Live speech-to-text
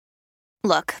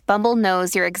Look, Bumble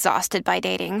knows you're exhausted by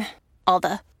dating. All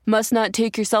the must not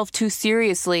take yourself too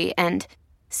seriously and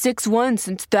 6'1"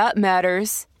 since that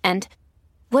matters. And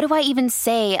what do I even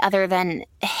say other than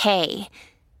hey?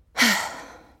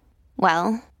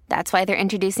 Well, that's why they're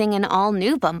introducing an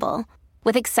all-new Bumble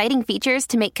with exciting features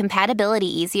to make compatibility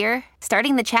easier,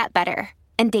 starting the chat better,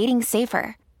 and dating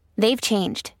safer. They've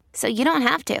changed, so you don't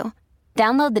have to.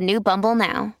 Download the new Bumble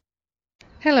now.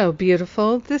 Hello,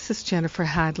 beautiful. This is Jennifer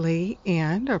Hadley,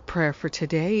 and our prayer for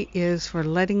today is for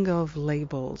letting go of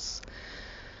labels.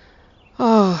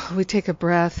 Oh, we take a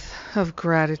breath of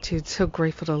gratitude, so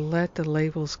grateful to let the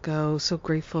labels go, so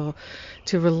grateful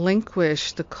to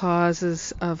relinquish the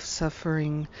causes of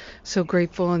suffering, so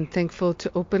grateful and thankful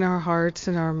to open our hearts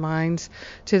and our minds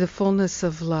to the fullness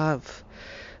of love.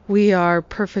 We are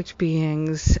perfect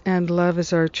beings, and love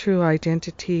is our true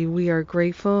identity. We are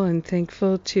grateful and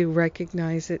thankful to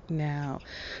recognize it now,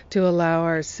 to allow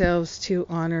ourselves to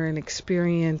honor and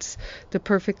experience the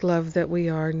perfect love that we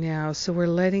are now. So we're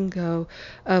letting go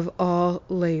of all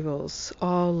labels,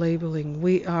 all labeling.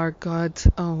 We are God's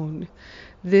own.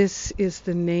 This is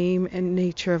the name and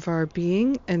nature of our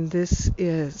being, and this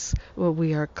is what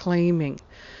we are claiming.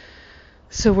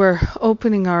 So we're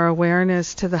opening our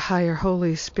awareness to the higher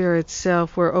Holy Spirit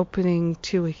self. We're opening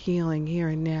to a healing here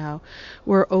and now.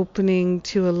 We're opening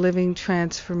to a living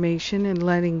transformation and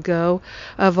letting go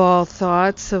of all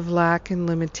thoughts of lack and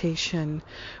limitation.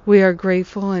 We are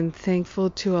grateful and thankful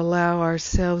to allow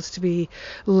ourselves to be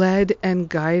led and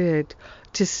guided,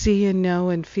 to see and know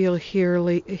and feel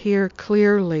hear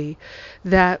clearly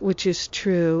that which is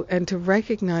true, and to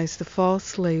recognize the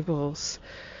false labels,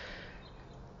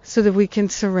 so that we can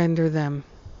surrender them.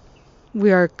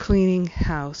 We are cleaning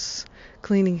house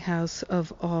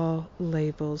of all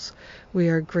labels. We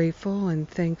are grateful and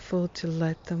thankful to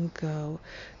let them go.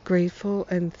 Grateful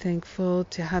and thankful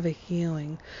to have a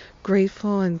healing.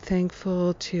 Grateful and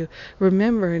thankful to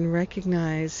remember and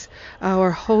recognize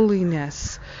our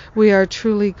holiness. We are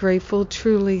truly grateful,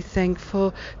 truly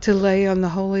thankful to lay on the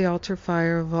holy altar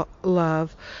fire of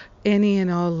love any and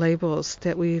all labels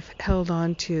that we've held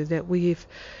on to, that we've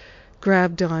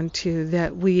grabbed onto,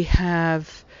 that we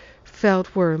have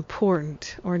felt were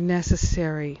important or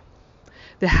necessary.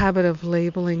 The habit of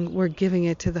labeling, we're giving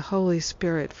it to the Holy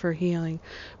Spirit for healing.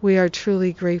 We are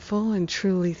truly grateful and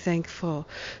truly thankful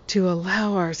to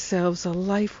allow ourselves a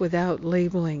life without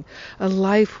labeling, a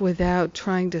life without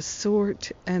trying to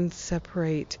sort and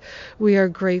separate. We are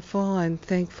grateful and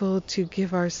thankful to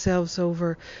give ourselves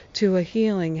over to a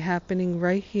healing happening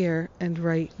right here and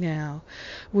right now.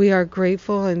 We are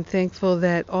grateful and thankful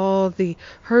that all the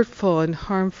hurtful and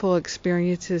harmful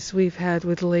experiences we've had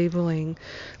with labeling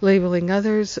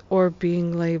others or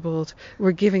being labeled,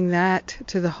 we're giving that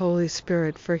to the Holy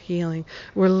Spirit for healing.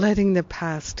 We're letting the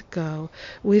past go.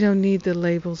 We don't need the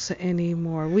labels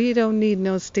anymore. We don't need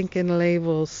no stinking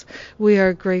labels. We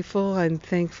are grateful and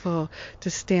thankful to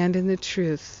stand in the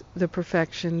truth, the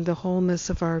perfection, the wholeness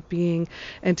of our being,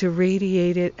 and to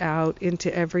radiate it out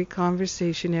into every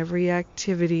conversation, every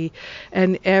activity,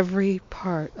 and every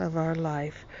part of our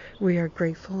life. We are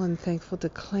grateful and thankful to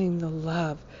claim the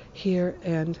love here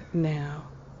and now.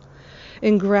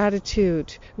 In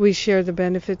gratitude, we share the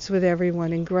benefits with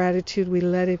everyone. In gratitude, we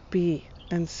let it be.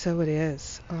 And so it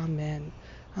is. Amen.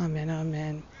 Amen.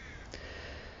 Amen.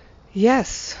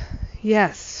 Yes.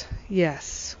 Yes.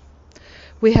 Yes.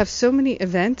 We have so many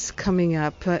events coming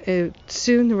up.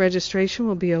 Soon the registration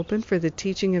will be open for the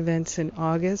teaching events in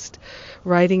August.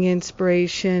 Writing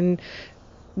inspiration,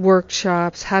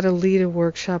 workshops, how to lead a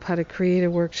workshop, how to create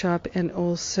a workshop, and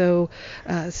also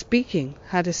speaking,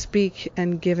 how to speak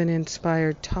and give an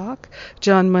inspired talk.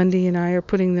 John Mundy and I are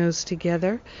putting those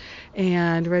together,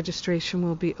 and registration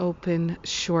will be open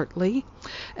shortly.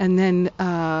 And then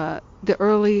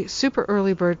the super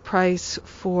early bird price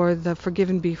for the Forgive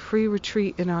and Be Free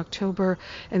retreat in October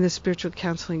and the spiritual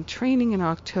counseling training in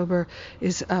October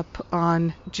is up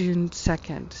on June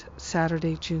 2nd,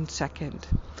 Saturday, June 2nd.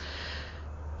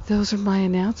 Those are my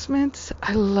announcements.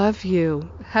 I love you.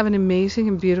 Have an amazing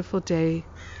and beautiful day.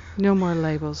 No more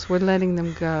labels. We're letting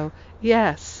them go.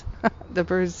 Yes. The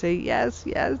birds say yes,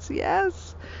 yes,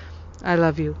 yes. I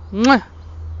love you. Mwah.